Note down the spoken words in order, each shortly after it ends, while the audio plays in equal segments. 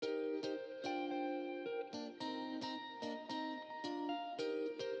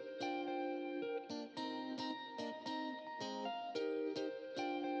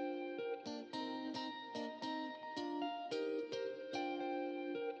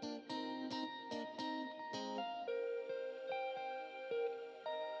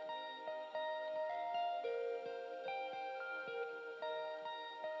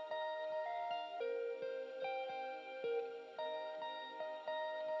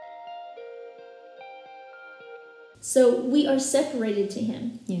So we are separated to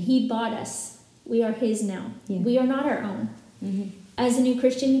him. Yeah. He bought us. We are his now. Yeah. We are not our own. Mm-hmm. As a new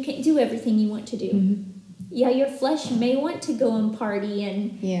Christian, you can't do everything you want to do. Mm-hmm. Yeah, your flesh may want to go and party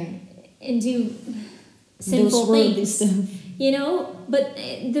and do sinful things. Stuff. You know, but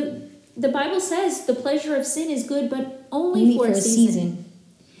the Bible says the pleasure of sin is good, but only for a season.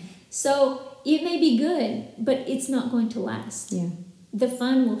 So it may be good, but it's not going to last. Yeah. The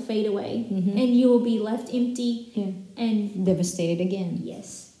fun will fade away, Mm-hmm. and you will be left empty and devastated again.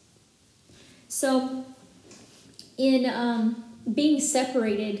 Yes. So, in being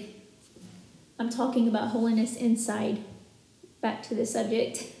separated, I'm talking about holiness inside. Back to the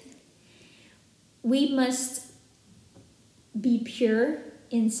subject. We must be pure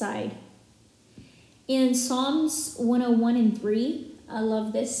inside. In Psalms 101 and 3, I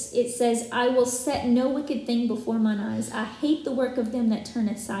love this. It says, I will set no wicked thing before mine eyes. I hate the work of them that turn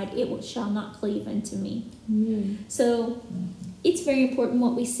aside. It shall not cleave unto me. Mm. So it's very important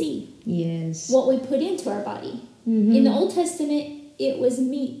what we see. Yes. What we put into our body. Mm-hmm. In the Old Testament, it was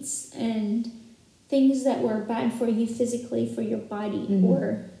meats and things that were bad for you physically, for your body,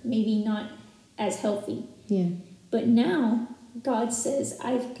 or maybe not as healthy. Yeah. But now, God says,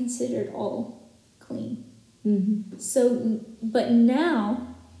 I've considered all clean. Mm-hmm. So, but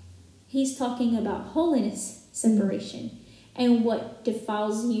now, he's talking about holiness, separation, and what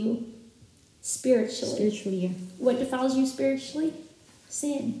defiles you spiritually. Spiritually, yeah. What defiles you spiritually?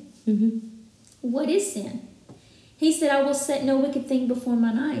 Sin. Mm-hmm. What is sin? He said, I will set no wicked thing before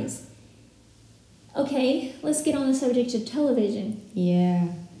mine eyes. Okay, let's get on the subject of television. Yeah.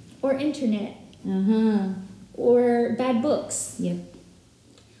 Or internet. Uh-huh. Or bad books. Yep.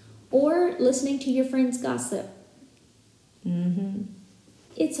 Or listening to your friends gossip. Mm-hmm.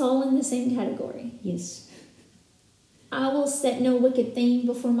 It's all in the same category. Yes. I will set no wicked thing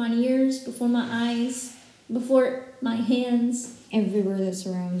before mine ears, before my eyes, before my hands. Everywhere that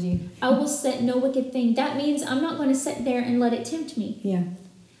surrounds you. I will set no wicked thing. That means I'm not going to sit there and let it tempt me. Yeah.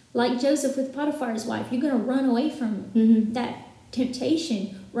 Like Joseph with Potiphar's wife. You're going to run away from that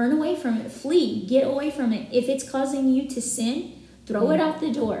temptation. Run away from it. Flee. Get away from it. If it's causing you to sin, throw it out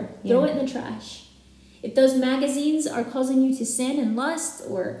the door. Throw it in the trash. If those magazines are causing you to sin and lust,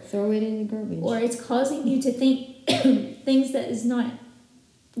 or throw it in the garbage, or it's causing you to think things that is not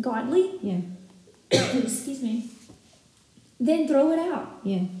godly, excuse me, then throw it out.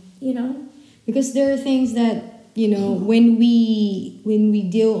 Yeah. You know? Because there are things that, you know, when we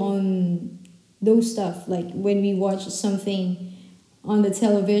deal on those stuff, like when we watch something on the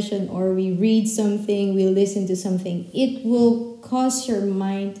television or we read something, we listen to something, it will cause your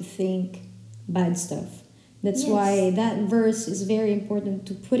mind to think bad stuff. That's why that verse is very important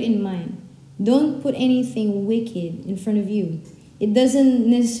to put in mind. Don't put anything wicked in front of you. It doesn't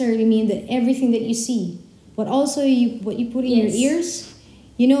necessarily mean that everything that you see, but also what you put in your ears,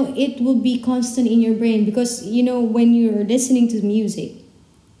 you know, it will be constant in your brain, because, you know, when you're listening to music,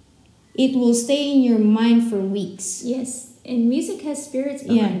 it will stay in your mind for weeks. Yes, and music has spirits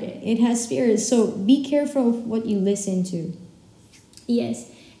behind it. It has spirits, so be careful of what you listen to. Yes,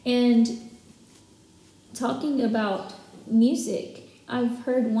 and talking about music, I've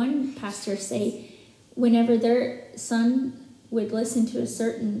heard one pastor say whenever their son would listen to a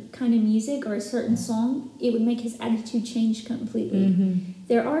certain kind of music or a certain song, it would make his attitude change completely. Mm-hmm.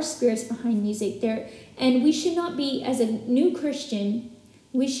 There are spirits behind music there, and we should not be, as a new Christian,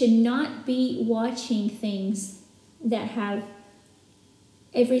 we should not be watching things that have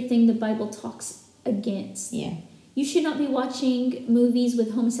everything the Bible talks against. Yeah. You should not be watching movies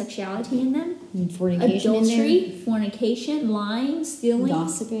with homosexuality in them. And fornication, adultery, fornication, lying, stealing.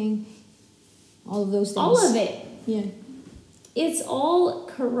 Gossiping. All of those things. All of it. Yeah. It's all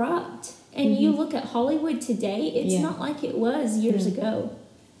corrupt. And you look at Hollywood today, it's not like it was years ago.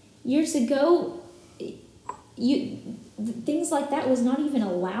 Years ago, things like that was not even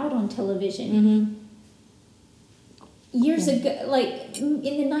allowed on television. Years ago, like in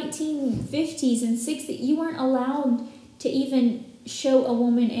the 1950s and 60s, you weren't allowed to even show a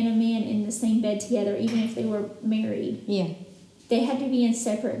woman and a man in the same bed together, even if they were married. Yeah. They had to be in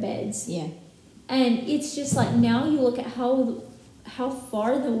separate beds. Yeah. And it's just like, now you look at how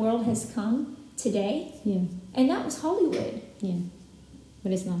far the world has come today. Yeah. And that was Hollywood. Yeah.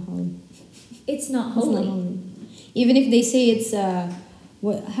 But it's not holy. It's not holy. It's not holy. Even if they say it's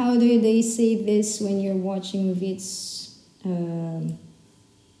how do they say this when you're watching movie? It's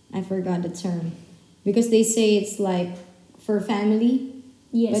I forgot the term, because they say it's like for family.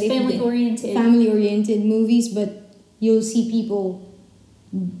 Yes, family oriented. Family oriented movies, but you'll see people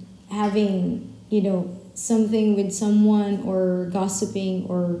having, you know, something with someone or gossiping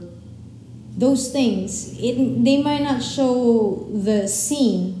or those things, they might not show the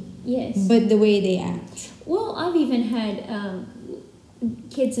scene, Yes. but the way they act. Well, I've even had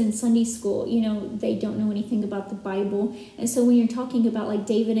kids in Sunday school, they don't know anything about the Bible. And so when you're talking about like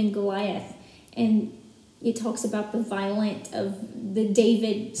David and Goliath, and it talks about the violent of the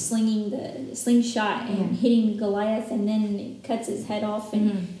David slinging the slingshot and hitting Goliath, and then it cuts his head off.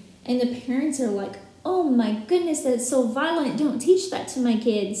 And the parents are like, oh my goodness, that's so violent. Don't teach that to my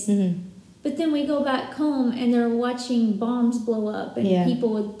kids. But then we go back home and they're watching bombs blow up and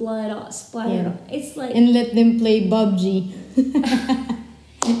people with blood all splattered. Yeah. It's like... And let them play PUBG.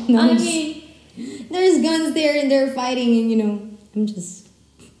 I mean... There's guns there and they're fighting and, I'm just...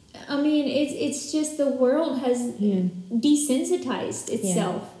 I mean, it's just the world has desensitized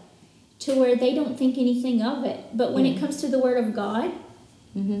itself to where they don't think anything of it. But when it comes to the Word of God,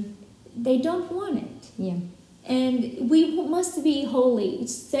 they don't want it. Yeah. And we must be holy.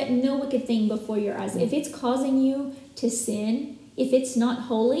 Set no wicked thing before your eyes. If it's causing you to sin, if it's not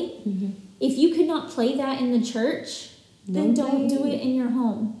holy, if you could not play that in the church, then don't do it in your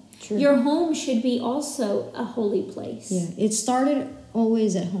home. True. Your home should be also a holy place. Yeah, it started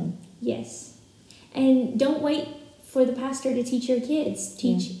always at home. Yes. And don't wait for the pastor to teach your kids.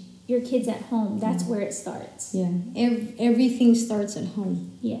 Teach your kids at home. That's where it starts. Yeah, everything starts at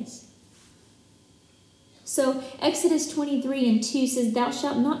home. Yes. So Exodus 23:2 says, Thou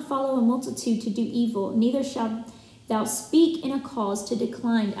shalt not follow a multitude to do evil, neither shalt thou speak in a cause to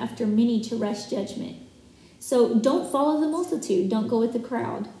decline after many to wrest judgment. So don't follow the multitude. Don't go with the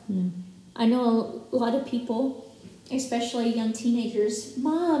crowd. I know a lot of people, especially young teenagers,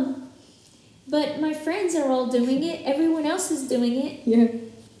 Mom, but my friends are all doing it. Everyone else is doing it. Yeah.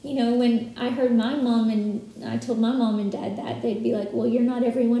 When I heard my mom and I told my mom and dad that, they'd be like, well, you're not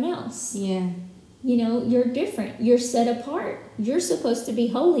everyone else. Yeah. You're different. You're set apart. You're supposed to be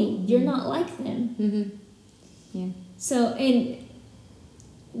holy. You're not like them. Yeah. So, and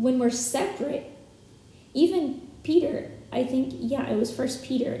when we're separate, even Peter, I think, it was First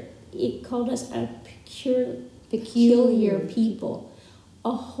Peter, it called us a peculiar people,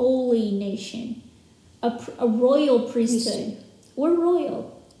 a holy nation, a royal priesthood. We're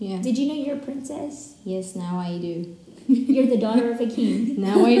royal. Yeah. Did you know you're a princess? Yes, now I do. You're the daughter of a king.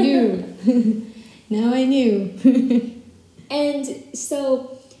 Now I do. Now I knew. And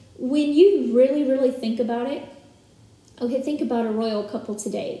so when you really, really think about it, think about a royal couple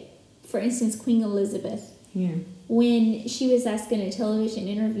today. For instance, Queen Elizabeth. Yeah. When she was asked in a television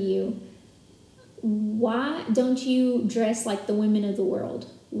interview, why don't you dress like the women of the world?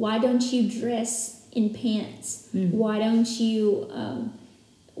 Why don't you dress in pants? Why don't you...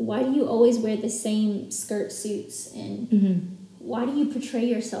 why do you always wear the same skirt suits? And why do you portray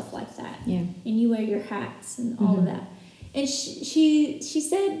yourself like that? Yeah. And you wear your hats and all of that. And she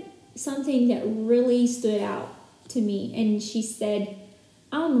said something that really stood out to me. And she said,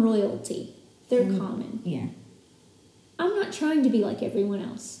 I'm royalty. They're common. Yeah. I'm not trying to be like everyone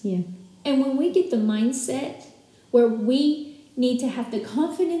else. Yeah. And when we get the mindset where we need to have the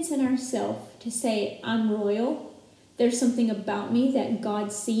confidence in ourselves to say, I'm royal, there's something about me that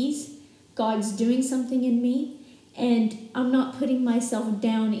God sees, God's doing something in me, and I'm not putting myself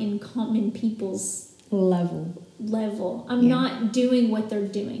down in common people's level. I'm not doing what they're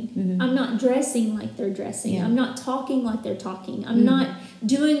doing. I'm not dressing like they're dressing. Yeah. I'm not talking like they're talking. I'm not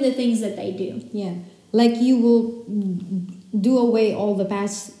doing the things that they do. Yeah. Like you will do away all the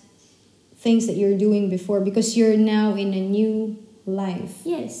past things that you're doing before because you're now in a new life.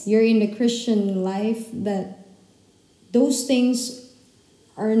 Yes. You're in the Christian life that those things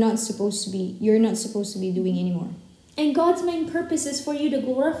are not supposed to be, you're not supposed to be doing anymore. And God's main purpose is for you to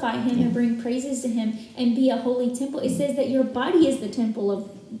glorify Him and bring praises to Him and be a holy temple. It says that your body is the temple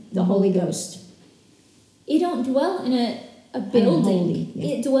of the Holy Ghost. It don't dwell in a building.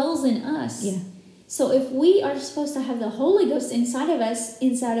 It dwells in us. Yeah. So if we are supposed to have the Holy Ghost inside of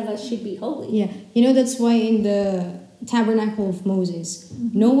us should be holy. Yeah. That's why in the tabernacle of Moses,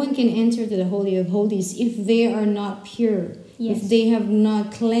 no one can enter to the Holy of Holies if they are not pure, if they have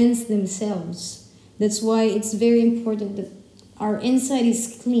not cleansed themselves. That's why it's very important that our inside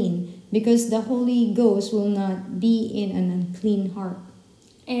is clean, because the Holy Ghost will not be in an unclean heart.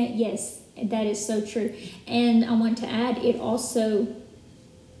 And yes, that is so true. And I want to add, it also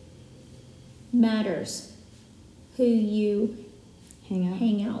matters who you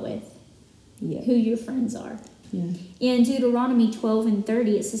hang out with, who your friends are. Yeah. In Deuteronomy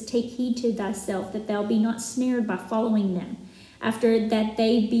 12:30, it says, Take heed to thyself, that thou be not snared by following them, after that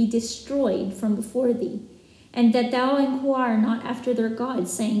they be destroyed from before thee, and that thou inquire not after their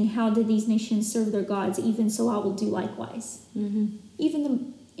gods, saying, How did these nations serve their gods? Even so I will do likewise.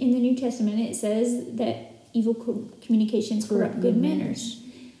 Even in the New New Testament, it says that evil communications corrupt good manners.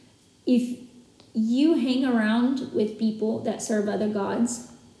 If you hang around with people that serve other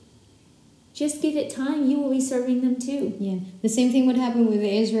gods, just give it time. You will be serving them too. Yeah. The same thing would happen with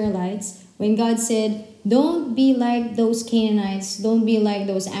the Israelites. When God said, don't be like those Canaanites, don't be like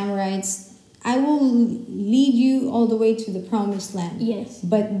those Amorites. I will lead you all the way to the promised land. Yes.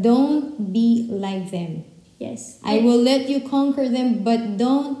 But don't be like them. Yes. I will let you conquer them, but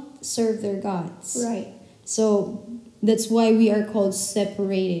don't serve their gods. Right. So that's why we are called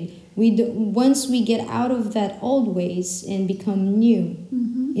separated. Once we get out of that old ways and become new,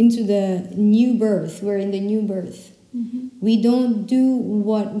 into the new birth, we're in the new birth. We don't do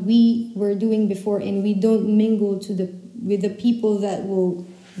what we were doing before, and we don't mingle with the people that will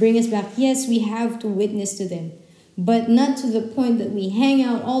bring us back. Yes, we have to witness to them, but not to the point that we hang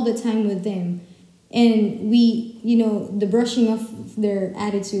out all the time with them, and we, the brushing off their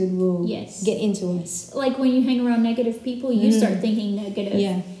attitude will get into us. Like when you hang around negative people, you start thinking negative.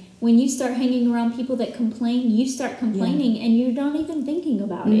 Yeah. When you start hanging around people that complain, you start complaining, and you're not even thinking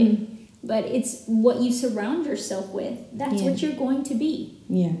about it. But it's what you surround yourself with. That's what you're going to be.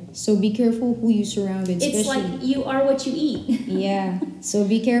 Yeah. So be careful who you surround with. It's like you are what you eat. Yeah. So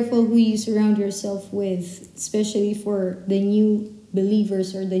be careful who you surround yourself with, especially for the new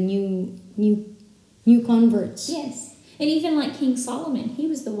believers or the new converts. Yes. And even like King Solomon, he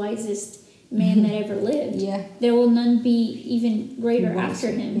was the wisest man that ever lived. Yeah. There will none be even greater after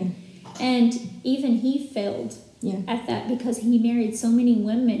him. Yeah. And even he failed at that because he married so many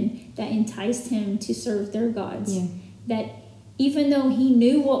women that enticed him to serve their gods. Yeah. That even though he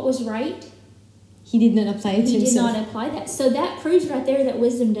knew what was right, he did not apply it to himself. He did not apply that. So that proves right there that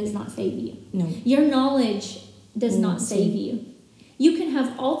wisdom does not save you. No. Your knowledge does not save you. You can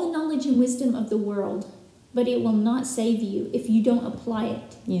have all the knowledge and wisdom of the world, but it will not save you if you don't apply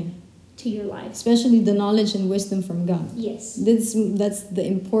it to your life. Especially the knowledge and wisdom from God. Yes. That's the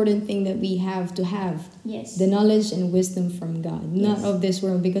important thing that we have to have. Yes. The knowledge and wisdom from God, not of this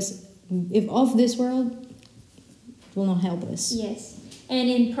world. Because if of this world, it will not help us. Yes. And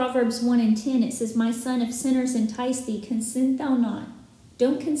in Proverbs 1:10, it says, "My son, if sinners entice thee, consent thou not."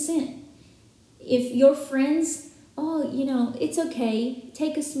 Don't consent. If your friends, it's okay,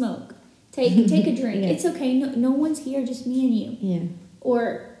 take a smoke, take a drink. It's okay, no one's here, just me and you. Yeah.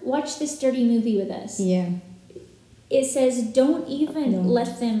 Or watch this dirty movie with us. Yeah. It says, don't even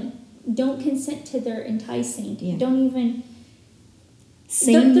let them, don't consent to their enticing. Yeah. Don't even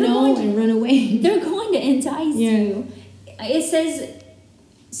say no and run away. They're going to entice you. It says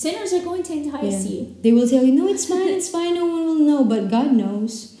sinners are going to entice you. They will tell you, no, it's fine, no one will know, but God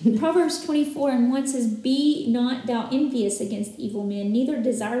knows. Proverbs 24:1 says, "Be not thou envious against evil men, neither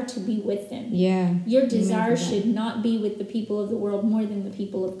desire to be with them." Yeah. Your desire should not be with the people of the world more than the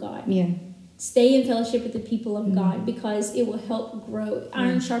people of God. Yeah. Stay in fellowship with the people of God because it will help grow.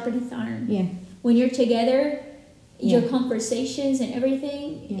 Iron sharpeneth iron. Yeah. When you're together, your conversations and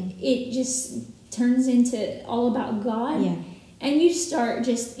everything, it just turns into all about God. Yeah. And you start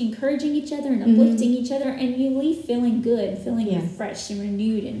just encouraging each other and uplifting each other, and you leave feeling good, feeling refreshed and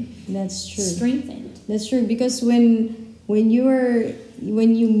renewed and that's true. Strengthened. That's true, because when you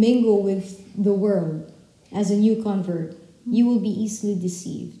mingle with the world as a new convert, you will be easily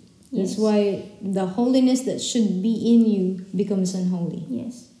deceived. That's why the holiness that should be in you becomes unholy.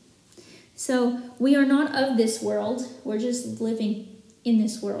 Yes. So we are not of this world. We're just living in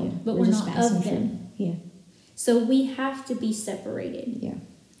this world, but we're not of them. Yeah. So we have to be separated. Yeah.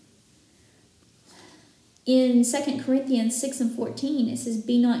 In 2 Corinthians 6:14, it says,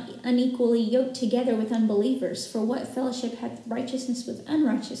 "Be not unequally yoked together with unbelievers, for what fellowship hath righteousness with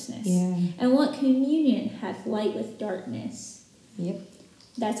unrighteousness? Yeah. And what communion hath light with darkness?" Yep.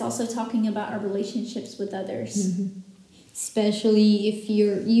 That's also talking about our relationships with others. Especially if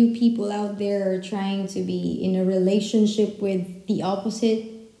you people out there are trying to be in a relationship with the opposite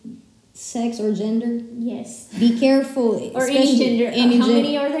sex or gender. Yes. Be careful. Or any gender. How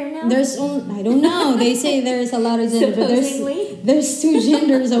many are there now? There's I don't know. They say there's a lot of gender, but there's two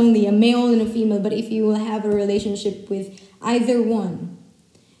genders only, a male and a female. But if you will have a relationship with either one,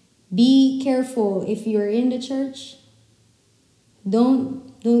 be careful. If you're in the church, don't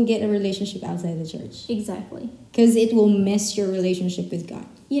get a relationship outside the church. Exactly. Because it will mess your relationship with God.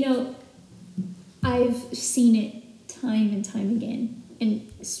 I've seen it time and time again. And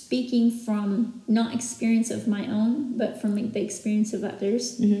speaking from not experience of my own, but from the experience of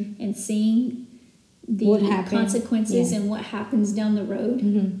others, and seeing the consequences and what happens down the road,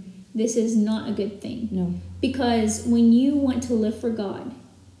 this is not a good thing. No. Because when you want to live for God,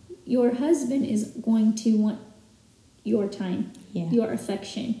 your husband is going to want your time, your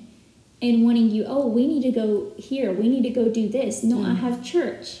affection. and wanting you, oh, we need to go here, we need to go do this. No, I have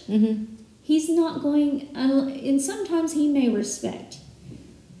church. He's not going, and sometimes he may respect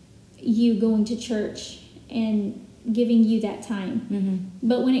you going to church and giving you that time.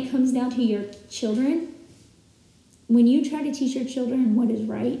 But when it comes down to your children, when you try to teach your children what is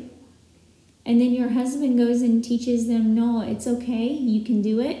right, and then your husband goes and teaches them, no, it's okay, you can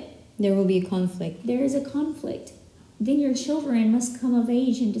do it. There will be a conflict. There is a conflict. Then your children must come of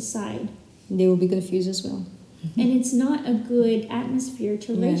age and decide. They will be confused as well. And it's not a good atmosphere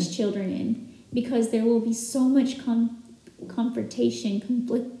to raise children in, because there will be so much confrontation,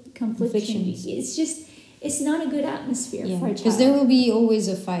 confliction. It's not a good atmosphere for a child. Because there will be always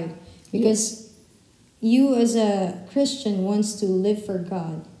a fight. Because you as a Christian wants to live for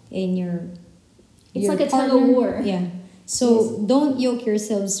God, and it's like a tug of war. Yeah. So don't yoke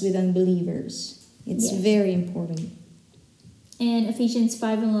yourselves with unbelievers. It's very important. And Ephesians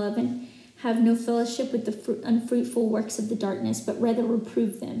 5:11, have no fellowship with the unfruitful works of the darkness, but rather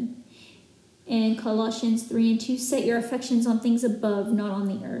reprove them. And Colossians 3:2, set your affections on things above, not on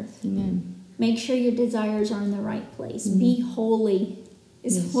the earth. Amen. Make sure your desires are in the right place. Be holy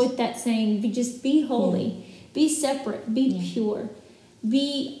is what that's saying. Just be holy. Be separate. Be pure.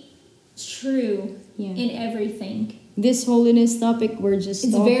 Be true in everything. This holiness topic we're just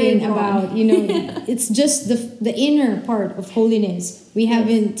talking about, it's just the inner part of holiness. We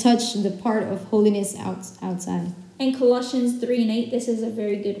haven't touched the part of holiness outside. And Colossians 3:8, this is a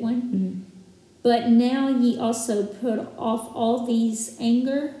very good one. But now ye also put off all these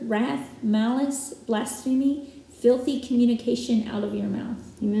anger, wrath, malice, blasphemy, filthy communication out of your mouth.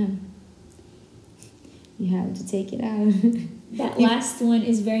 Amen. You have to take it out. That last one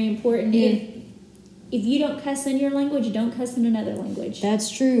is very important. If you don't cuss in your language, don't cuss in another language. That's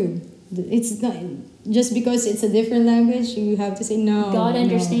true. It's not just because it's a different language, you have to say no. God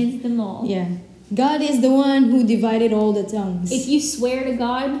understands them all. Yeah. God is the one who divided all the tongues. If you swear to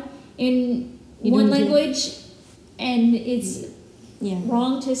God in one language and it's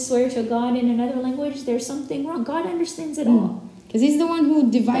wrong to swear to God in another language, there's something wrong. God understands it all. Because He's the one who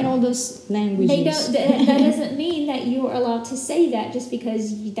divided all those languages. That doesn't mean that you are allowed to say that just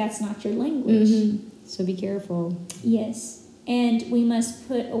because that's not your language. So be careful. Yes. And we must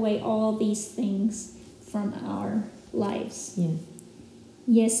put away all these things from our lives. Yeah.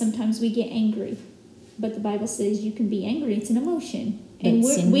 Yes, sometimes we get angry. But the Bible says you can be angry. It's an emotion. And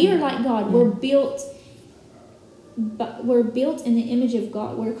we are like God. Yeah. We're built in the image of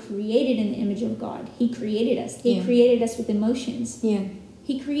God. We're created in the image of God. He created us. He created us with emotions. Yeah.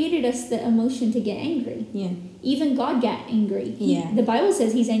 He created us the emotion to get angry. Yeah. Even God got angry. The Bible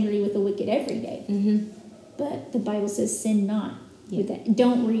says He's angry with the wicked every day. But the Bible says sin not with that.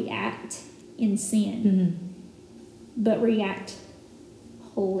 Don't react in sin. But react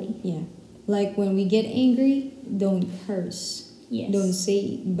holy. Yeah. Like when we get angry, don't curse. Yes. Don't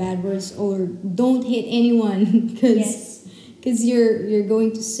say bad words, or don't hit anyone because you're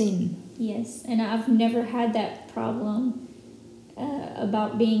going to sin. Yes. And I've never had that problem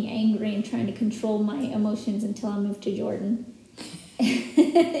about being angry and trying to control my emotions until I moved to Jordan.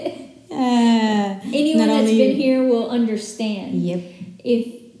 Anyone that's been here will understand. Yep.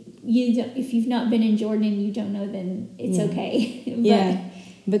 If you've not been in Jordan and you don't know, then it's okay.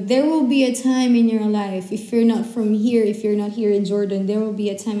 But there will be a time in your life, if you're not from here, if you're not here in Jordan, there will be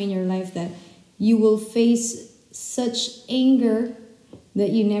a time in your life that you will face such anger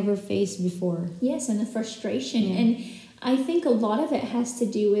that you never faced before. Yes, and the frustration. And I think a lot of it has to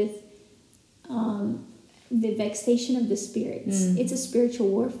do with the vexation of the spirits. It's a spiritual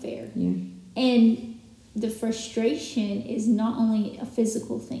warfare. Yeah. And the frustration is not only a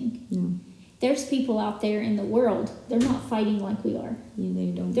physical thing. No. There's people out there in the world, they're not fighting like we are. Yeah, they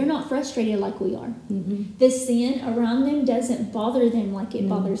don't. They're not frustrated like we are. The sin around them doesn't bother them like it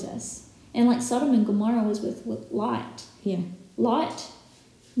bothers us. And like Sodom and Gomorrah was with Lot. Yeah. Lot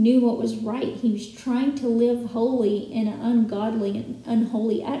knew what was right. He was trying to live holy in an ungodly and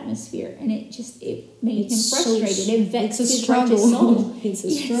unholy atmosphere. And it made him frustrated. It vexed his righteous soul. It's a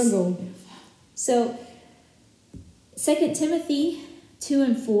struggle. So, 2 Timothy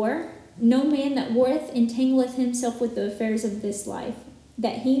 2:4, no man that warreth entangleth himself with the affairs of this life,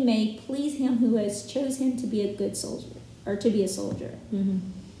 that he may please him who has chose him to be a good soldier, or to be a soldier.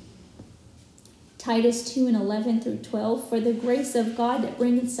 Titus 2:11 through 12, for the grace of God that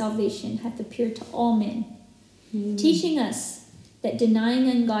bringeth salvation hath appeared to all men, teaching us that denying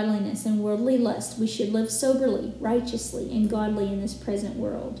ungodliness and worldly lust, we should live soberly, righteously, and godly in this present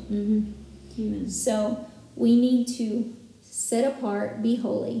world. Amen. So we need to set apart, be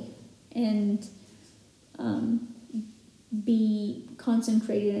holy, and be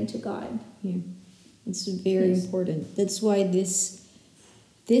consecrated unto God. Yeah, it's very Yes. important. That's why this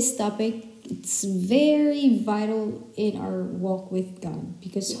topic, it's very vital in our walk with God,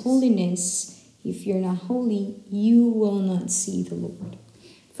 because Yes. holiness, if you're not holy, you will not see the Lord.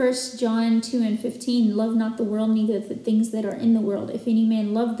 1 John 2:15, love not the world, neither the things that are in the world. If any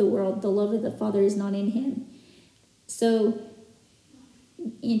man love the world, the love of the Father is not in him. So,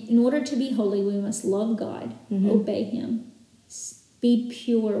 in order to be holy, we must love God, obey him, be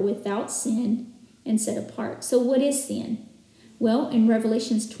pure without sin, and set apart. So what is sin? Well, in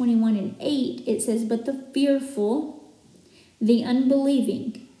Revelations 21:8, it says, but the fearful, the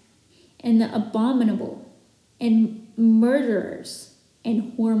unbelieving, and the abominable, and murderers,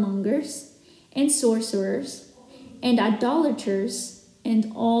 and whoremongers, and sorcerers, and idolaters,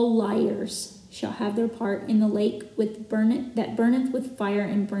 and all liars shall have their part in the lake that burneth with fire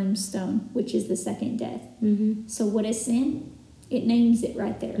and brimstone, which is the second death. So what is sin? It names it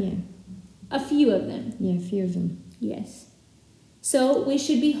right there. Yeah, A few of them. yeah, a few of them. Yes. So we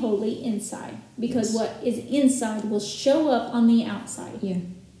should be holy inside, because what is inside will show up on the outside. Yeah.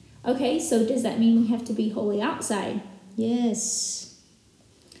 Okay, so does that mean we have to be holy outside? Yes.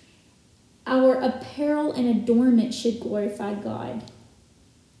 Our apparel and adornment should glorify God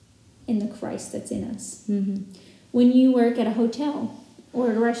in the Christ that's in us. When you work at a hotel or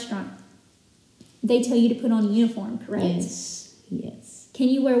at a restaurant, they tell you to put on a uniform, correct? Yes. Yes. Can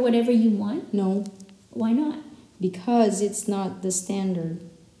you wear whatever you want? No, Why not? because it's not the standard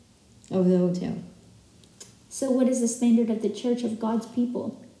of the hotel So what is the standard of the church of God's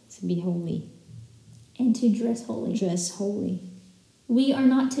people? to be holy, And to dress holy. dress holy. We are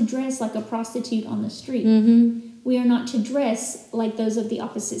not to dress like a prostitute on the street. We are not to dress like those of the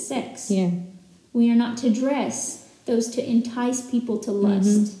opposite sex. Yeah, We are not to dress those to entice people to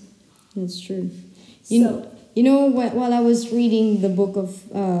lust. that's true. So, You know, while I was reading the book of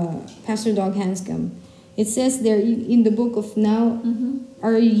Pastor Dog Hanscom, it says there in the book of now,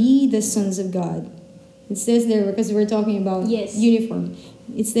 are ye the sons of God? It says there, because we're talking about Yes. uniform.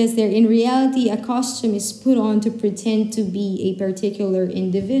 It says there, in reality, a costume is put on to pretend to be a particular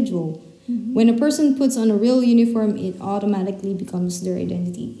individual. When a person puts on a real uniform, it automatically becomes their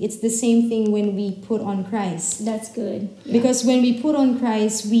identity. It's the same thing when we put on Christ. that's good. Yeah. Because when we put on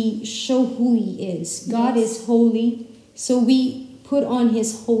Christ, we show who He is. God Yes. is holy, so we put on His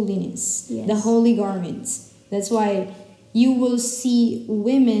holiness, Yes. the holy garments. That's why you will see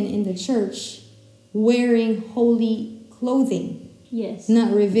women in the church wearing holy clothing, Yes.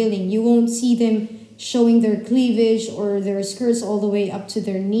 not revealing. You won't see them showing their cleavage or their skirts all the way up to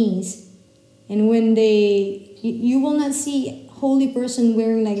their knees. And when you will not see holy person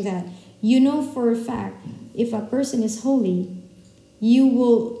wearing like that. You know for a fact, if a person is holy, you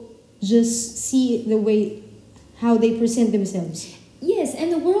will just see the way how they present themselves. Yes,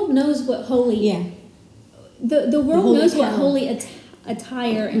 and the world knows what holy. Yeah. The world holy knows what apparel. holy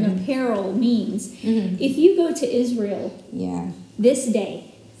attire and apparel means. If you go to Israel Yeah. this day,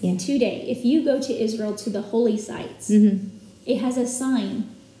 Yeah. today, if you go to Israel to the holy sites, it has a sign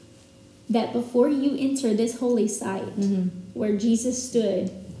that before you enter this holy site where Jesus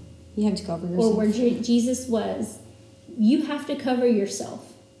stood You have to cover or yourself. where Jesus was, you have to cover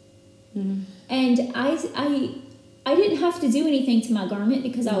yourself. And I didn't have to do anything to my garment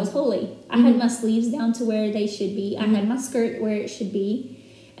because I was holy. I had my sleeves down to where they should be. I had my skirt where it should be.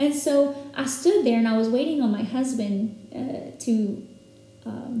 And so I stood there and I was waiting on my husband to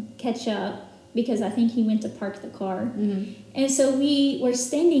catch up because I think he went to park the car. And so we were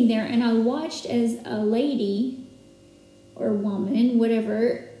standing there and I watched as a lady or woman,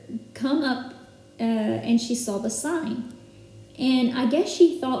 whatever, come up and she saw the sign. And I guess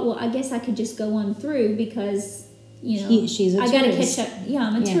she thought, well, I guess I could just go on through because, you know, She's a I got to tourist. catch up. Yeah,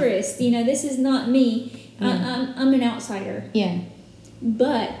 I'm a Yeah. tourist. You know, this is not me. Yeah. I'm an outsider. Yeah.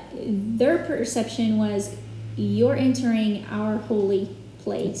 But their perception was, you're entering our holy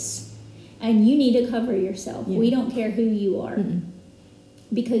place and you need to cover yourself. Yeah. We don't care who you are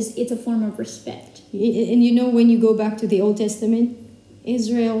because it's a form of respect. And you know, when you go back to the Old Testament,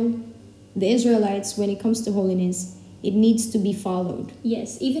 Israel, the Israelites, when it comes to holiness, it needs to be followed.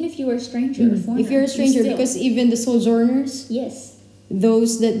 Yes, even if you are a stranger or foreigner. If you're a stranger, still- because even the sojourners, Yes,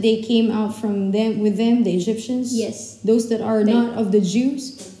 those that they came out from them with them, the Egyptians, yes, those that are They- not of the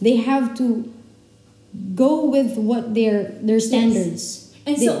Jews, they have to go with what their standards.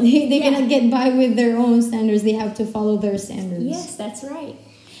 And They, so they yeah. cannot get by with their own standards. They have to follow their standards. Yes, that's right.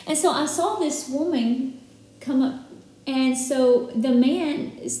 And so I saw this woman come up, and so the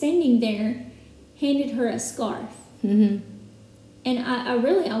man standing there handed her a scarf. Mm-hmm. And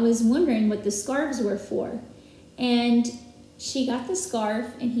I was wondering what the scarves were for. And she got the scarf,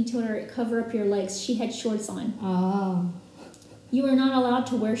 and he told her, cover up your legs. She had shorts on. Ah. You are not allowed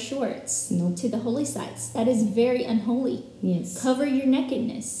to wear shorts Nope. to the holy sites. That is very unholy. Yes. Cover your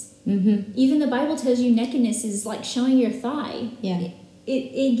nakedness. Mm-hmm. Even the Bible tells you nakedness is like showing your thigh. Yeah.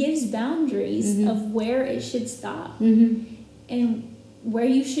 It gives boundaries Mhm. of where it should stop Mm-hmm. and where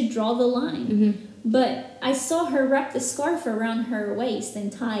you should draw the line. Mm-hmm. But I saw her wrap the scarf around her waist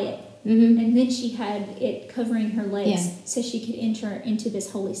and tie it. Mm-hmm. And then she had it covering her legs Yeah. so she could enter into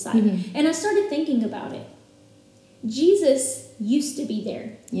this holy site. Mhm. And I started thinking about it. Jesus used to be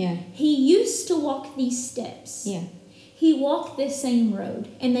there. Yeah. He used to walk these steps. Yeah. He walked this same road,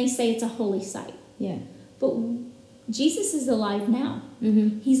 and they say it's a holy site. Yeah. But Jesus is alive now.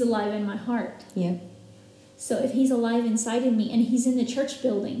 Mm-hmm. He's alive in my heart. Yeah. So if he's alive inside of me and he's in the church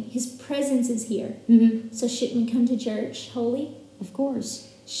building, his presence is here. Mm-hmm. So shouldn't we come to church holy? Of course.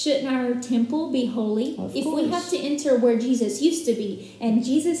 Shouldn't our temple be holy? Of If course. we have to enter where Jesus used to be and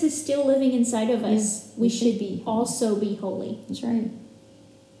Jesus is still living inside of us, Yeah, we should also be holy. That's right.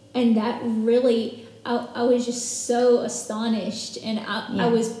 And that really, I was just so astonished, and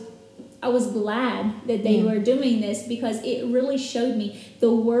Yeah. I was glad that they Yeah. were doing this, because it really showed me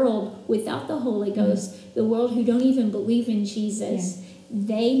the world without the Holy Ghost, the world who don't even believe in Jesus,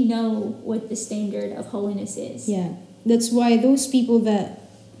 they know what the standard of holiness is. Yeah. That's why those people that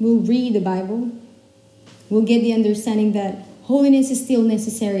will read the Bible will get the understanding that holiness is still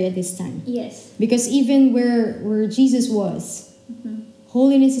necessary at this time. Yes. Because even where Jesus was, Mhm.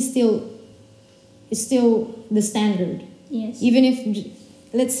 holiness is still the standard. Yes. Even if,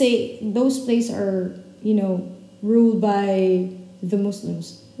 let's say, those places are, ruled by the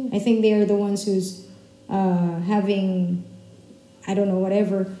Muslims. Yeah. I think they are the ones who's having, I don't know,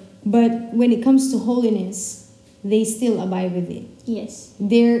 whatever. But when it comes to holiness, they still abide with it. Yes.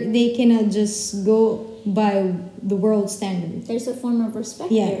 They cannot just go by the world standard. There's a form of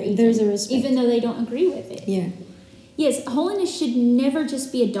respect Yeah, there. there's a respect. Even though they don't agree with it. Yeah. Yes, holiness should never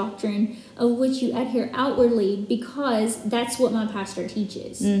just be a doctrine of which you adhere outwardly because that's what my pastor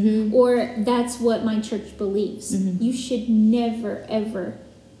teaches, Mm-hmm. or that's what my church believes. Mhm. You should never, ever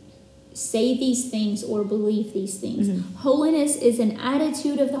say these things or believe these things. Mhm. Holiness is an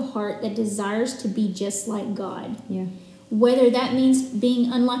attitude of the heart that desires to be just like God. Yeah. Whether that means being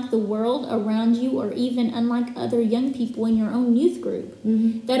unlike the world around you or even unlike other young people in your own youth group.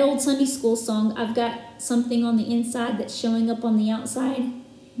 Mm-hmm. That old Sunday school song, I've got something on the inside that's showing up on the outside,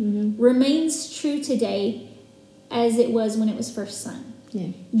 Mm-hmm. remains true today as it was when it was first sung. Yeah.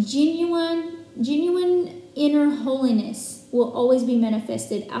 Genuine inner holiness will always be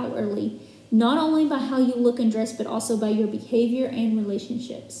manifested outwardly, not only by how you look and dress, but also by your behavior and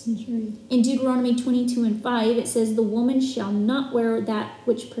relationships. That's right. In Deuteronomy 22:5, it says, "The woman shall not wear that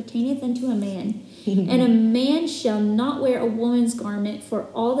which pertaineth unto a man, and a man shall not wear a woman's garment, for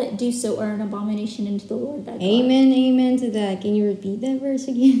all that do so are an abomination unto the Lord thy God." Amen, amen to that. Can you repeat that verse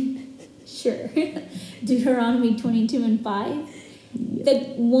again? Sure. Deuteronomy 22:5.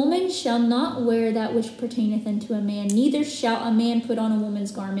 The woman shall not wear that which pertaineth unto a man, neither shall a man put on a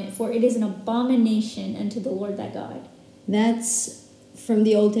woman's garment, for it is an abomination unto the Lord thy God. That's from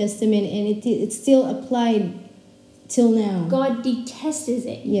the Old Testament, and it's still applied till now. God detests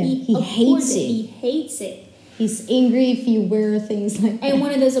it. Yeah, he abhors hates it. He hates it. He's angry if you wear things like that. And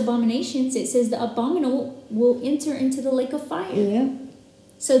one of those abominations, it says the abominable will enter into the lake of fire. Yeah.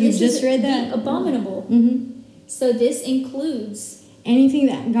 So You this just is read the that. abominable. Mm-hmm. So this includes, Anything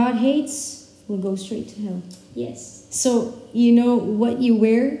that God hates will go straight to hell. yes, So, what you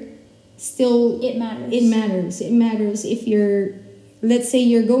wear still it matters. It matters. It matters if let's say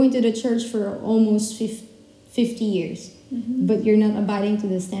you're going to the church for almost 50 years, Mhm. but you're not abiding to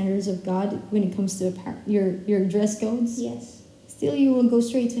the standards of God when it comes to your dress codes. Yes. Still, you will go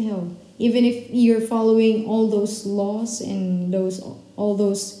straight to hell. Even if you're following all those laws and all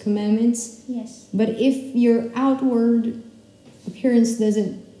those commandments. Yes. But if your outward appearance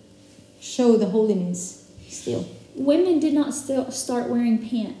doesn't show the holiness, still. Women did not start wearing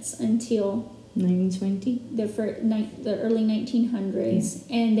pants until 1920. the early 1900s,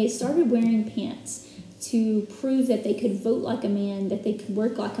 and they started wearing pants to prove that they could vote like a man, that they could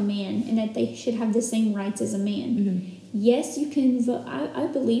work like a man, and that they should have the same rights as a man. Mm-hmm. Yes, you can vote. I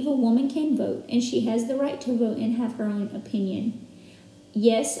believe a woman can vote, and she has the right to vote and have her own opinion.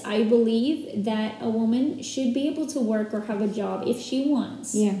 Yes, I believe that a woman should be able to work or have a job if she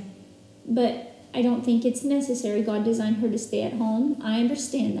wants. Yeah. But I don't think it's necessary. God designed her to stay at home. I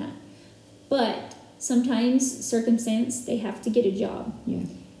understand that. But sometimes, circumstance, they have to get a job. Yeah.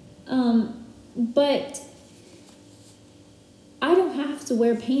 But I don't have to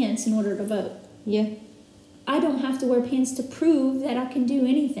wear pants in order to vote. Yeah. I don't have to wear pants to prove that I can do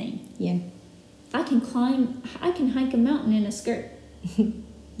anything. Yeah. I can hike a mountain in a skirt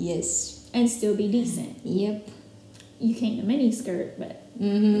Yes. and still be decent. Yep. You can't in a mini skirt, but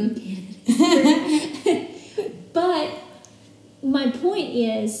Mm-hmm. but my point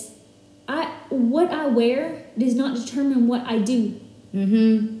is, what I wear does not determine what I do.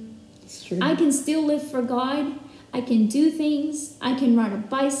 Mm-hmm. It's true. I can still live for God. I can do things. I can ride a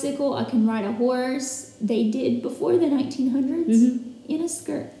bicycle. I can ride a horse. They did before the 1900s in a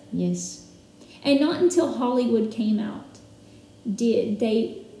skirt. Yes. And not until Hollywood came out did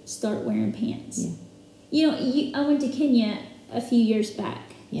they start wearing pants. Yeah. You know, I went to Kenya a few years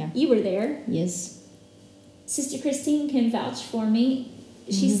back. Yeah. You were there. Yes. Sister Christine can vouch for me.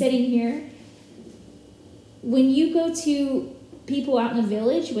 She's sitting here. When you go to people out in the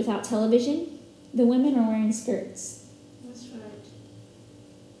village without television, the women are wearing skirts. That's right.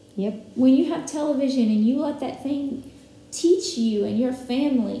 Yep. When you have television and you let that thing teach you and your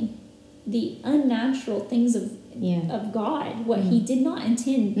family the unnatural things of God, what He did not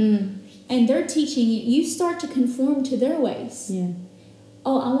intend, and they're teaching you, you start to conform to their ways. Yeah.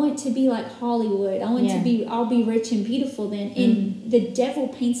 Oh, I want to be like Hollywood. I'll be rich and beautiful then. And the devil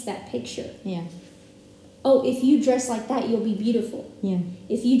paints that picture. Yeah. Oh, if you dress like that, you'll be beautiful. Yeah.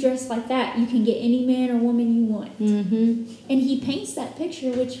 If you dress like that, you can get any man or woman you want. Mm-hmm. And he paints that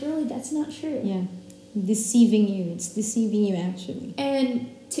picture, which really, that's not true. Yeah. Deceiving you. It's deceiving you actually.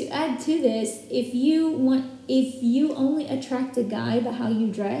 And to add to this, if you only attract a guy by how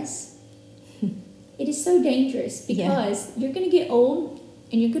you dress, it is so dangerous because you're going to get old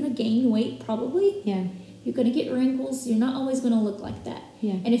and you're going to gain weight probably. Yeah. You're going to get wrinkles. You're not always going to look like that.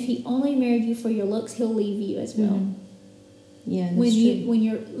 Yeah. And if he only married you for your looks, he'll leave you as well. Yeah, that's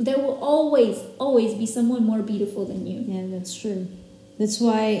true. There will always be someone more beautiful than you. Yeah, that's true. That's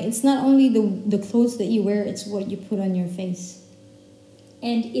why it's not only the clothes that you wear, it's what you put on your face.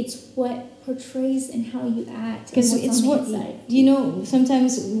 And it's what portrays and how you act. Because it's what, you know,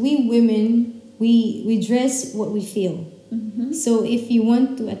 sometimes we women, we dress what we feel. Mm-hmm. So if you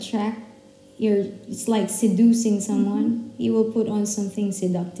want to attract, it's like seducing someone, you will put on something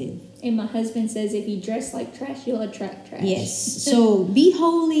seductive. And my husband says if you dress like trash, you'll attract trash. Yes. So be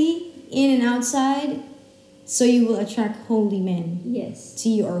holy in and outside, so you will attract holy men. Yes. To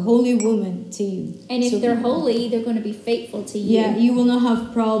you, or holy women to you. And if they're holy, they're going to be faithful to you. Yeah, you will not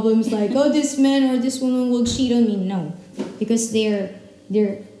have problems like, oh, this man or this woman will cheat on me. No, because they're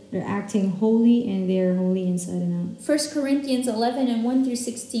acting holy and they're holy inside and out. 1 Corinthians 11 and 1 through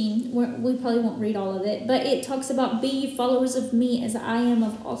 16. We probably won't read all of it, but it talks about be ye followers of me as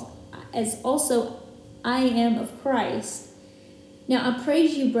also I am of Christ. Now I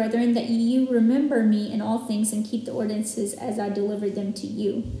praise you, brethren, that you remember me in all things and keep the ordinances as I delivered them to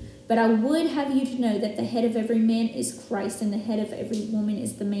you. But I would have you to know that the head of every man is Christ, and the head of every woman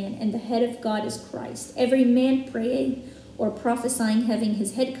is the man, and the head of God is Christ. Every man praying or prophesying having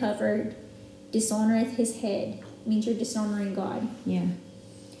his head covered dishonoreth his head. Means you're dishonoring God. Yeah.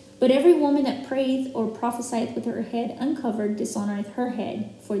 But every woman that prayeth or prophesieth with her head uncovered dishonoreth her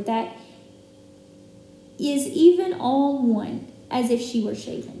head, for that is even all one, as if she were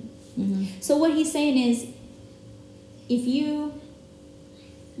shaven. Mm-hmm. So what he's saying is, if you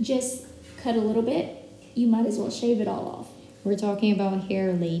just cut a little bit, you might as well shave it all off. We're talking about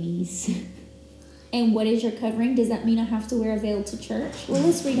hair, ladies. And what is your covering? Does that mean I have to wear a veil to church? Well,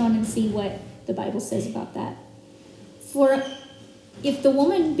 let's read on and see what the Bible says about that. For if the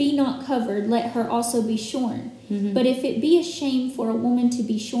woman be not covered, let her also be shorn. Mm-hmm. But if it be a shame for a woman to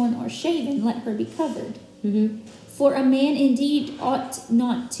be shorn or shaven, let her be covered. Mm-hmm. For a man indeed ought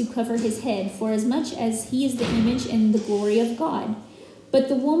not to cover his head, for as much as he is the image and the glory of God. But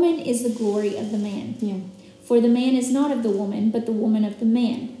the woman is the glory of the man. Yeah. For the man is not of the woman, but the woman of the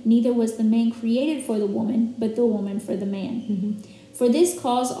man. Neither was the man created for the woman, but the woman for the man. Mm-hmm. For this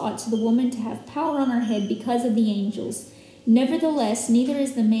cause ought the woman to have power on her head because of the angels. Nevertheless, neither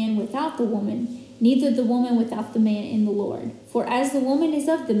is the man without the woman, neither the woman without the man in the Lord. For as the woman is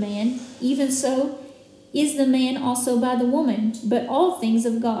of the man, even so is the man also by the woman, but all things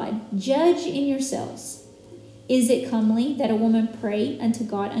of God. Judge in yourselves. Is it comely that a woman pray unto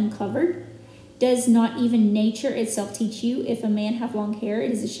God uncovered? Does not even nature itself teach you, if a man have long hair,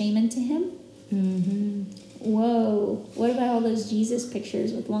 it is a shame unto him? Mm-hmm. Whoa. What about all those Jesus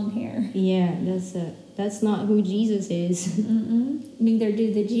pictures with long hair? Yeah, that's not who Jesus is. Mm-mm. Neither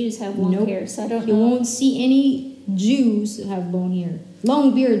do the Jews have long hair, so I don't know. You won't see any Jews have long hair.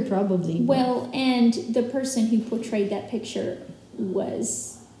 Long beard, probably. Well, and the person who portrayed that picture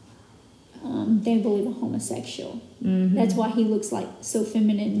was, they believe, a homosexual. Mm-hmm. That's why he looks like so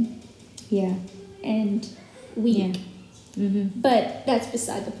feminine. Yeah. And weak. Yeah. But that's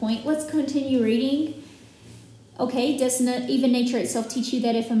beside the point. Let's continue reading. Okay, does not even nature itself teach you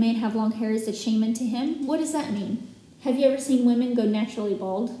that if a man have long hair is a shame unto him? What does that mean? Have you ever seen women go naturally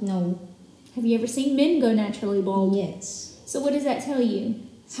bald? No. Have you ever seen men go naturally bald? Yes. So what does that tell you?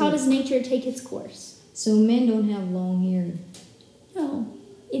 How does nature take its course? So men don't have long hair. No,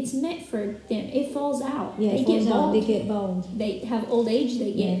 it's meant for them. It falls out. Yeah, they it get falls out. bald. They get bald. They have old age.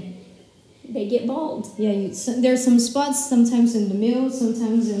 They get bald. Yeah, there's some spots sometimes in the middle,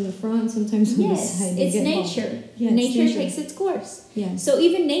 sometimes in the front, sometimes on the Yes, side. They it's get nature. bald. Yeah, it's nature takes its course. Yeah. So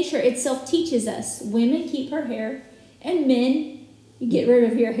even nature itself teaches us: women keep her hair, and men, you get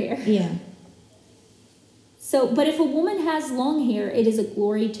rid of your hair. Yeah. So, but if a woman has long hair, it is a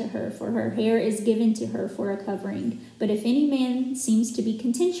glory to her, for her hair is given to her for a covering. But if any man seems to be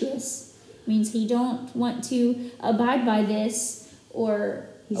contentious, means he don't want to abide by this or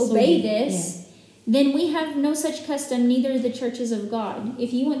obey this, then we have no such custom, neither the churches of God.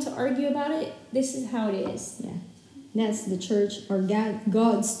 If you want to argue about it, this is how it is. Yeah. That's the church or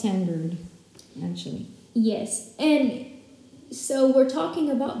God's standard, actually. Yes. And so we're talking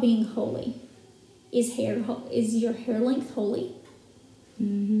about being holy. Is your hair length holy?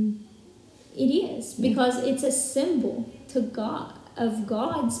 Mm-hmm. It is, because it's a symbol to God of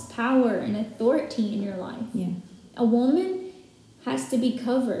God's power and authority in your life. Yeah. A woman has to be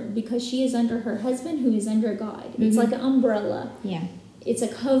covered because she is under her husband, who is under God. It's like an umbrella. Yeah. It's a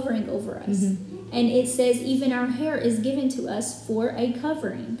covering over us. And it says even our hair is given to us for a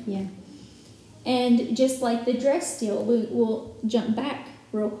covering. Yeah. And just like the dress deal, we'll jump back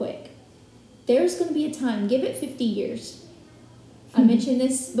real quick. There's going to be a time, give it 50 years. I mentioned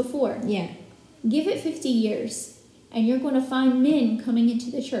this before. Yeah. Give it 50 years, and you're going to find men coming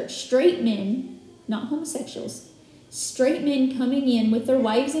into the church, straight men, not homosexuals, straight men coming in with their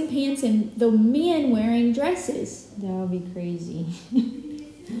wives in pants and the men wearing dresses. That would be crazy.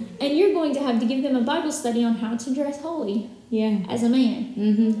 And you're going to have to give them a Bible study on how to dress holy as a man.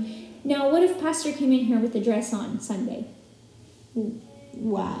 Mm-hmm. Now, what if pastor came in here with a dress on Sunday?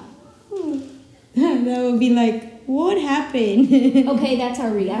 Wow. That would be like, what happened? Okay, that's our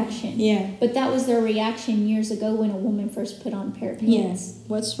reaction. Yeah. But that was their reaction years ago when a woman first put on a pair of pants. Yes.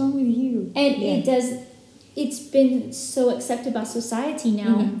 What's wrong with you? And it's been so accepted by society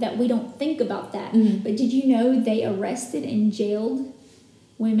now that we don't think about that. But did you know they arrested and jailed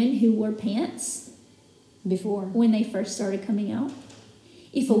women who wore pants Before. when they first started coming out?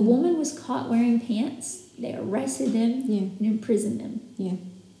 If a woman was caught wearing pants, they arrested them and imprisoned them. Yeah.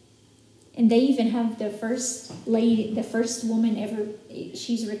 And they even have the first woman ever,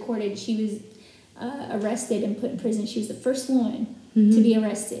 she's recorded, she was arrested and put in prison. She was the first woman to be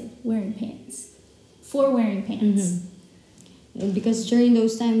arrested wearing pants, for wearing pants. And because during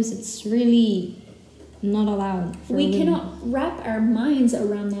those times, it's really not allowed for We women. cannot wrap our minds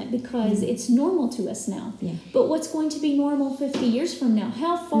around that because it's normal to us now. Yeah. But what's going to be normal 50 years from now?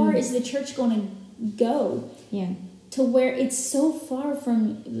 How far is the church going to go Yeah. to where it's so far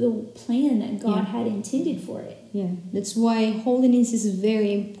from the plan that God had intended for it? Yeah. That's why holiness is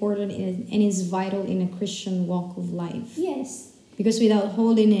very important and is vital in a Christian walk of life. Yes. Because without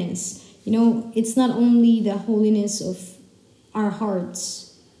holiness, it's not only the holiness of our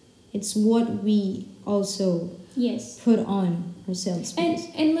hearts, it's what we also put on ourselves.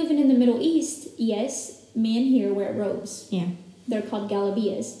 And living in the Middle East, yes, men here wear robes. Yeah. They're called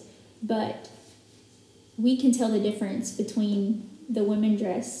galabias. But we can tell the difference between the women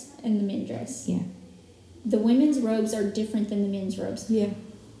dress and the men dress. Yeah. The women's robes are different than the men's robes. Yeah.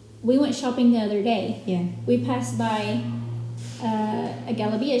 We went shopping the other day. Yeah. We passed by a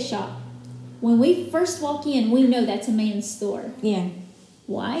galabia shop. When we first walk in, we know that's a man's store. Yeah.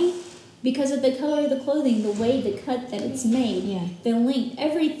 Why? Because of the color of the clothing, the way, the cut that it's made, the length,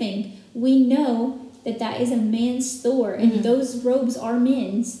 everything. We know that is a man's store, and those robes are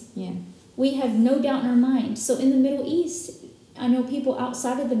men's. Yeah. We have no doubt in our mind. So in the Middle East, I know people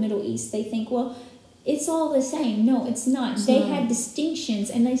outside of the Middle East, they think, well, it's all the same. No, it's not. They had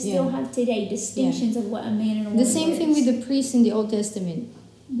distinctions, and they still have today distinctions of what a man and a woman The same thing wears. with the priests in the Old Testament.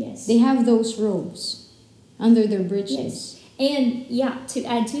 Yes. They have those robes under their breeches. Yes. And to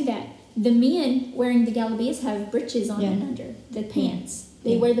add to that, the men wearing the galabias have breeches on and under the pants.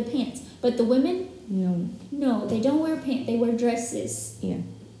 They wear the pants. But the women, no, they don't wear pants. They wear dresses. Yeah.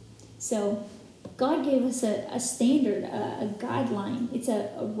 So God gave us a standard, a guideline. It's a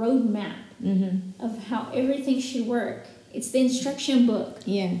roadmap of how everything should work. It's the instruction book.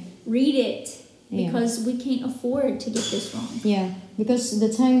 Yeah. Read it because we can't afford to get this wrong. Yeah, because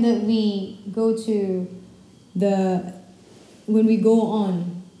the time that we go to when we go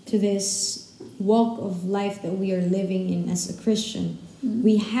on to this walk of life that we are living in as a Christian,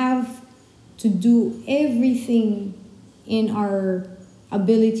 we have to do everything in our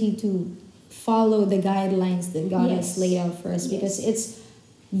ability to follow the guidelines that God has laid out for us, because it's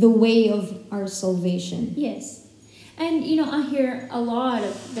the way of our salvation. Yes. And, I hear a lot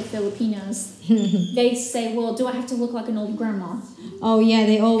of the Filipinos, they say, well, do I have to look like an old grandma? Oh, yeah,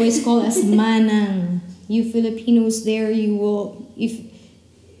 they always call us manang. You Filipinos there, you will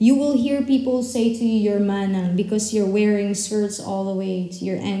hear people say to you, you're manang, because you're wearing skirts all the way to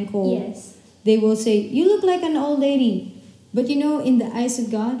your ankle. Yes. They will say, you look like an old lady. But in the eyes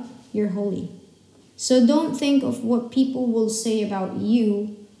of God, you're holy. So don't think of what people will say about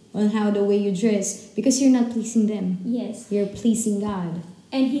you on how the way you dress, because you're not pleasing them. Yes. You're pleasing God.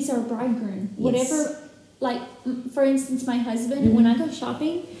 And He's our bridegroom. Yes. Whatever, like, for instance, my husband, when I go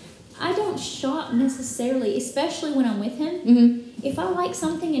shopping, I don't shop necessarily, especially when I'm with him. If I like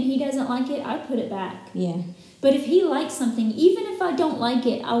something and he doesn't like it, I put it back. Yeah. But if he likes something, even if I don't like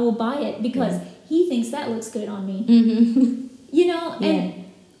it, I will buy it because he thinks that looks good on me. And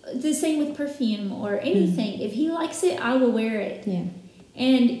the same with perfume or anything. If he likes it, I will wear it. Yeah.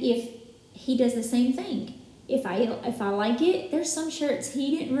 And if he does the same thing, if I like it, there's some shirts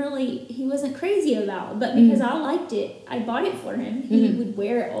he wasn't crazy about, but because I liked it, I bought it for him. He would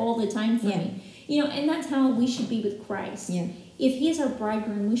wear it all the time for me. And that's how we should be with Christ. Yeah. If He is our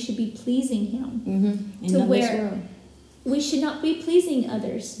bridegroom, we should be pleasing Him. And To not where this world. we should not be pleasing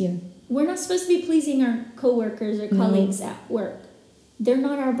others. Yeah. We're not supposed to be pleasing our coworkers or colleagues at work. They're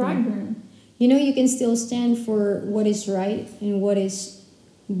not our bridegroom. You can still stand for what is right and what is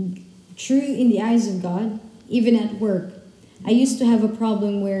true in the eyes of God, even at work. I used to have a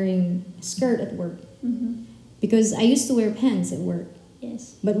problem wearing a skirt at work because I used to wear pants at work.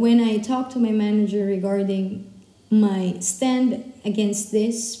 Yes. But when I talked to my manager regarding my stand against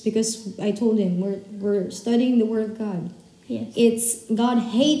this, because I told him we're studying the Word of God. Yes. God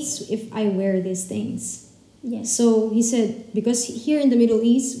hates if I wear these things. Yes. So he said, because here in the Middle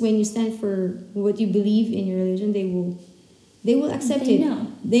East, when you stand for what you believe in your religion, they will accept it. Know.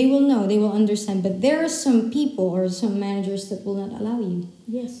 They will know. They will understand. But there are some people or some managers that will not allow you.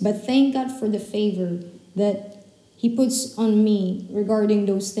 Yes. But thank God for the favor that He puts on me regarding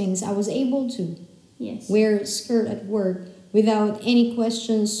those things. I was able to wear a skirt at work without any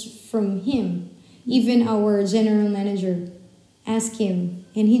questions from him. Even our general manager asked him,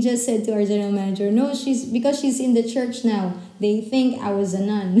 and he just said to our general manager, no, because she's in the church now, they think I was a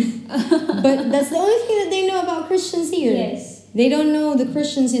nun. But that's the only thing that they know about Christians here. Yes. They don't know the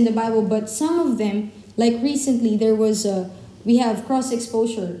Christians in the Bible, but some of them, like recently, we have cross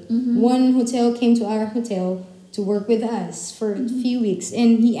exposure. One hotel came to our hotel to work with us for a few weeks,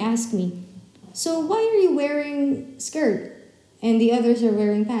 and he asked me, so why are you wearing skirt and the others are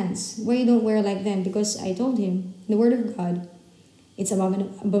wearing pants? Why you don't wear like them? Because I told him, the Word of God, it's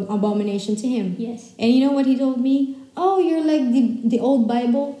abomination to him. Yes. And you know what he told me? Oh, you're like the old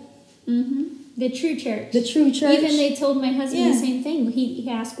Bible. The true church. The true church. Even they told my husband the same thing. He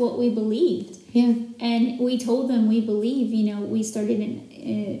asked what we believed. Yeah. And we told them we believe, we started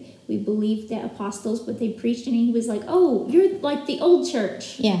we believed the apostles, what they preached, and he was like, oh, you're like the old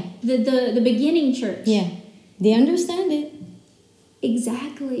church. Yeah. The beginning church. Yeah. They understand it.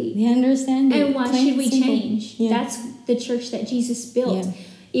 Exactly. They understand it. And why Plain should we simple. change? Yeah. That's the church that Jesus built. Yeah.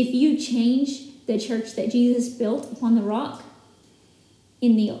 If you change the church that Jesus built upon the rock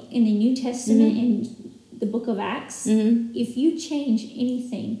in the New Testament, in the book of Acts, if you change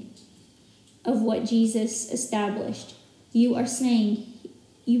anything of what Jesus established, you are saying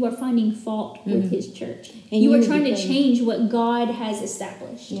you are finding fault with his church. And you are trying to change what God has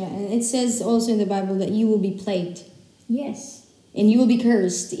established. Yeah, and it says also in the Bible that you will be plagued. Yes. And you will be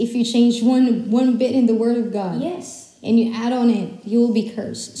cursed if you change one bit in the Word of God. Yes. And you add on it, you will be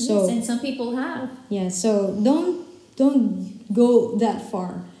cursed. So yes, and some people have. Yeah, so don't go that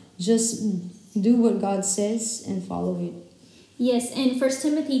far. Just do what God says and follow it. Yes, and 1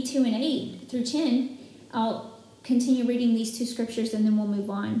 Timothy 2:8 through 10, I'll continue reading these two scriptures and then we'll move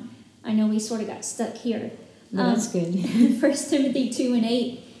on. I know we sort of got stuck here. No, that's good. 1 Timothy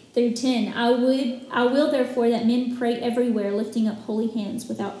 2:8 through 10. I will therefore that men pray everywhere, lifting up holy hands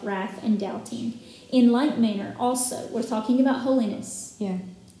without wrath and doubting. In like manner also, we're talking about holiness. Yeah.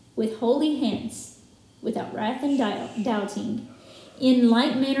 With holy hands, without wrath and doubting. In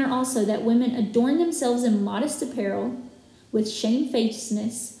like manner also that women adorn themselves in modest apparel, with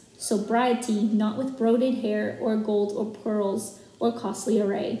shamefacedness, sobriety, not with braided hair or gold or pearls or costly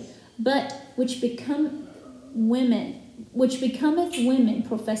array, but which becometh women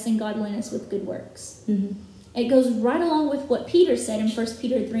professing godliness with good works. It goes right along with what Peter said in 1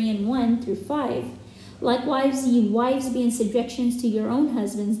 Peter 3 and 1 through 5. Likewise, ye wives, be in subjections to your own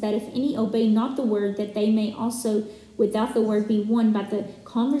husbands, that if any obey not the word, that they may also without the word be won by the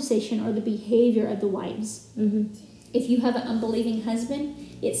conversation or the behavior of the wives. Mm-hmm. If you have an unbelieving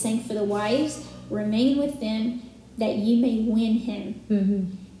husband, it's saying for the wives, remain with them that you may win him.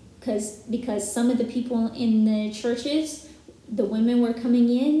 Mm-hmm. Because some of the people in the churches, the women were coming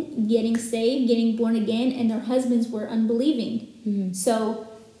in, getting saved, getting born again, and their husbands were unbelieving. Mm-hmm. So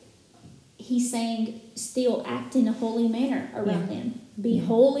he's saying still act in a holy manner around them. Be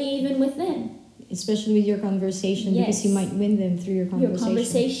holy even with them. Especially with your conversation, because you might win them through your conversation. Your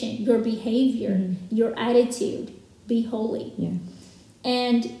conversation, your behavior, your attitude. Be holy. Yeah.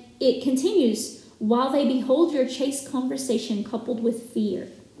 And it continues, while they behold your chaste conversation coupled with fear.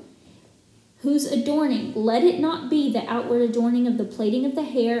 Whose adorning? Let it not be the outward adorning of the plaiting of the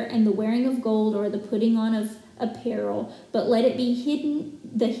hair and the wearing of gold or the putting on of apparel, but let it be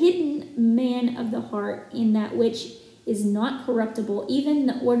the hidden man of the heart in that which is not corruptible, even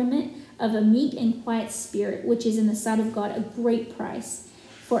the ornament of a meek and quiet spirit, which is in the sight of God a great price.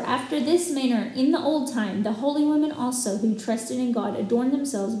 For after this manner in the old time the holy women also who trusted in God adorned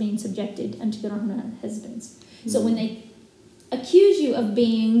themselves, being subjected unto their own husbands. So when they accuse you of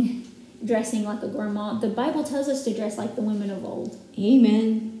dressing like a grandma, the Bible tells us to dress like the women of old.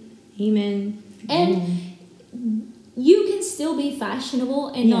 Amen. Amen. And you can still be fashionable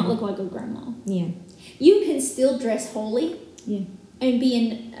and not look like a grandma. Yeah. You can still dress holy. Yeah. And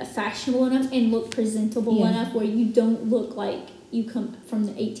be fashionable enough and look presentable enough where you don't look like you come from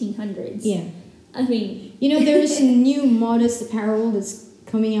the 1800s. Yeah. I mean... there's a new modest apparel that's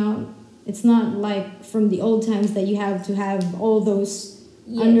coming out. It's not like from the old times that you have to have all those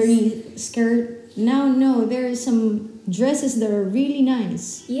underneath skirt. Now, no, there are some dresses that are really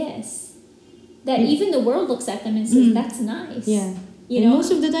nice. Yes. That even the world looks at them and says, that's nice. Yeah.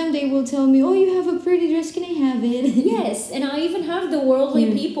 Most of the time they will tell me, oh, you have a pretty dress, can I have it? Yes, and I even have the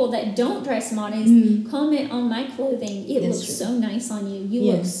worldly people that don't dress modest comment on my clothing. It looks so nice on you.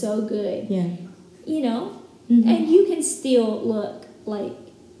 You look so good. Yeah. And you can still look like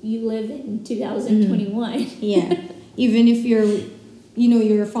you live in 2021. Yeah. Even if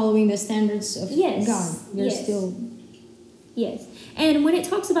you're following the standards of God. You're still... Yes. And when it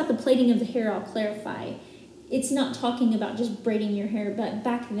talks about the plaiting of the hair, I'll clarify. It's not talking about just braiding your hair, but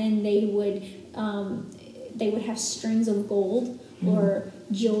back then they would have strings of gold or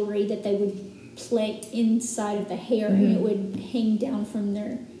jewelry that they would plait inside of the hair, and it would hang down from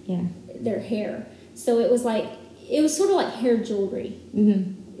their hair. So it was sort of like hair jewelry,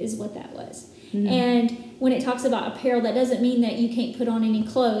 is what that was. And when it talks about apparel, that doesn't mean that you can't put on any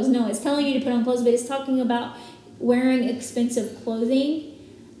clothes. No, it's telling you to put on clothes, but it's talking about wearing expensive clothing.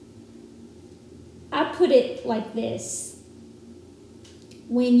 I put it like this.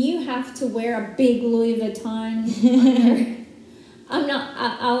 When you have to wear a big Louis Vuitton,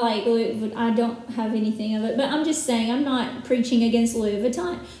 I like Louis Vuitton. I don't have anything of it, but I'm just saying, I'm not preaching against Louis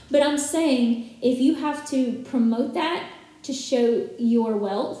Vuitton, but I'm saying if you have to promote that to show your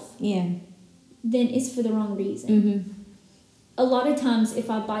wealth, then it's for the wrong reason. A lot of times if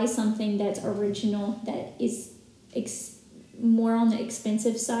I buy something that's original, that is more on the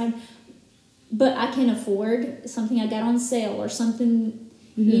expensive side, but I can afford something I got on sale or something,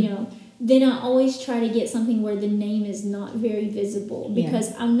 then I always try to get something where the name is not very visible,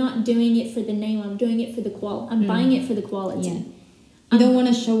 because I'm not doing it for the name. I'm doing it for the quality. I'm buying it for the quality. Yeah. You don't want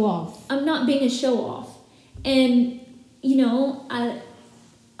to show off. I'm not being a show off. And,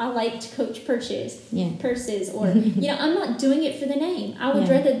 I like to Coach purses, or, I'm not doing it for the name. I would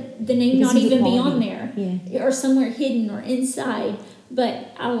rather the name not even be on there or somewhere hidden or inside.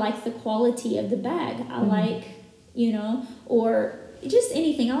 But I like the quality of the bag. I like, or just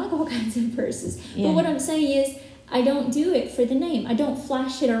anything. I like all kinds of purses. Yeah. But what I'm saying is I don't do it for the name. I don't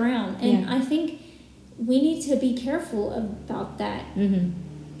flash it around. And I think we need to be careful about that.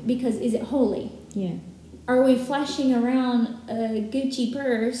 Because is it holy? Yeah. Are we flashing around a Gucci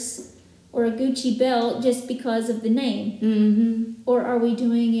purse or a Gucci belt just because of the name? Or are we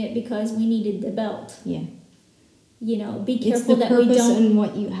doing it because we needed the belt? Yeah. Be careful that we don't... It's the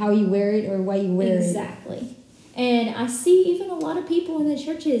purpose and how you wear it or why you wear it. Exactly. And I see even a lot of people in the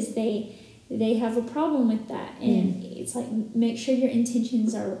churches, they have a problem with that. And it's like, make sure your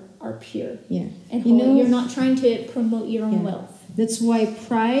intentions are pure. Yeah. And holy. You're not trying to promote your own wealth. That's why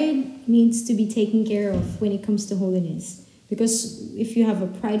pride needs to be taken care of when it comes to holiness. Because if you have a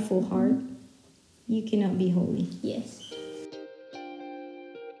prideful heart, you cannot be holy. Yes.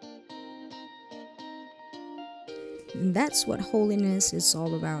 And that's what holiness is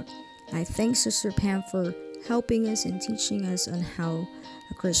all about. I thank Sister Pam for helping us and teaching us on how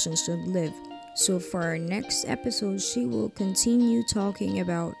a Christian should live. So for our next episode, she will continue talking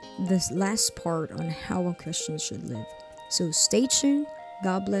about this last part on how a Christian should live. So stay tuned.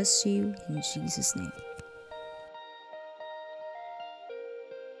 God bless you in Jesus' name.